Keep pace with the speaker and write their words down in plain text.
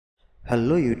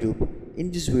Hello YouTube.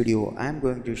 In this video I am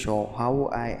going to show how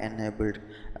I enabled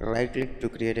right click to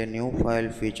create a new file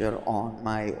feature on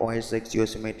my OS X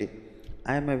Yosemite.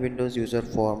 I am a Windows user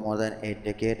for more than a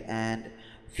decade and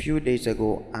few days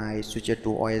ago I switched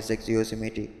to OS X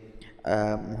Yosemite.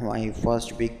 My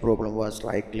first big problem was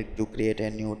right click to create a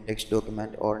new text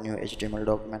document or new HTML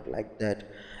document like that.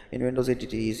 In Windows it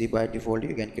is easy by default,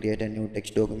 you can create a new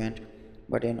text document,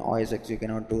 but in OS X you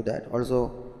cannot do that.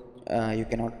 Also you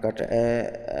cannot cut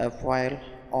a file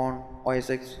on OS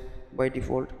X by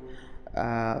default.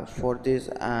 For this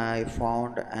I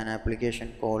found an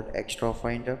application called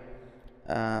Xtrafinder.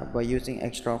 By using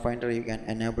Xtrafinder you can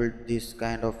enable this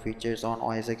kind of features on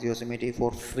OS X Yosemite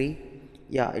for free.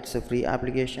 Yeah, it's a free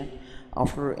application.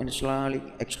 After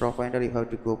installing Xtrafinder you have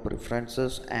to go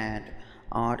preferences and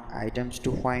add items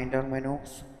to finder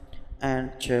menus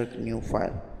and check new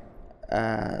file.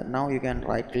 Now you can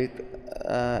right click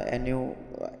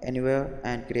anywhere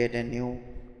and create a new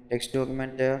text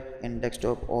document there in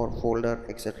desktop or folder,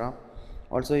 etc.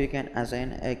 Also you can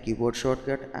assign a keyboard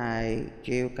shortcut. I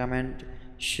gave command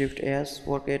shift s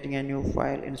for creating a new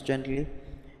file instantly.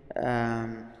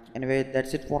 Anyway,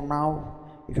 that's it for now.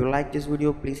 If you like this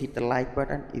video, please hit the like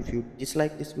button. If you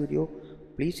dislike this video,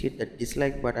 please hit the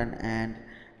dislike button and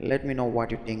let me know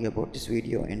what you think about this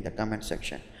video in the comment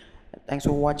section. Thanks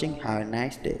for watching. Have a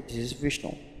nice day. This is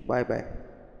Vishnu. Bye bye.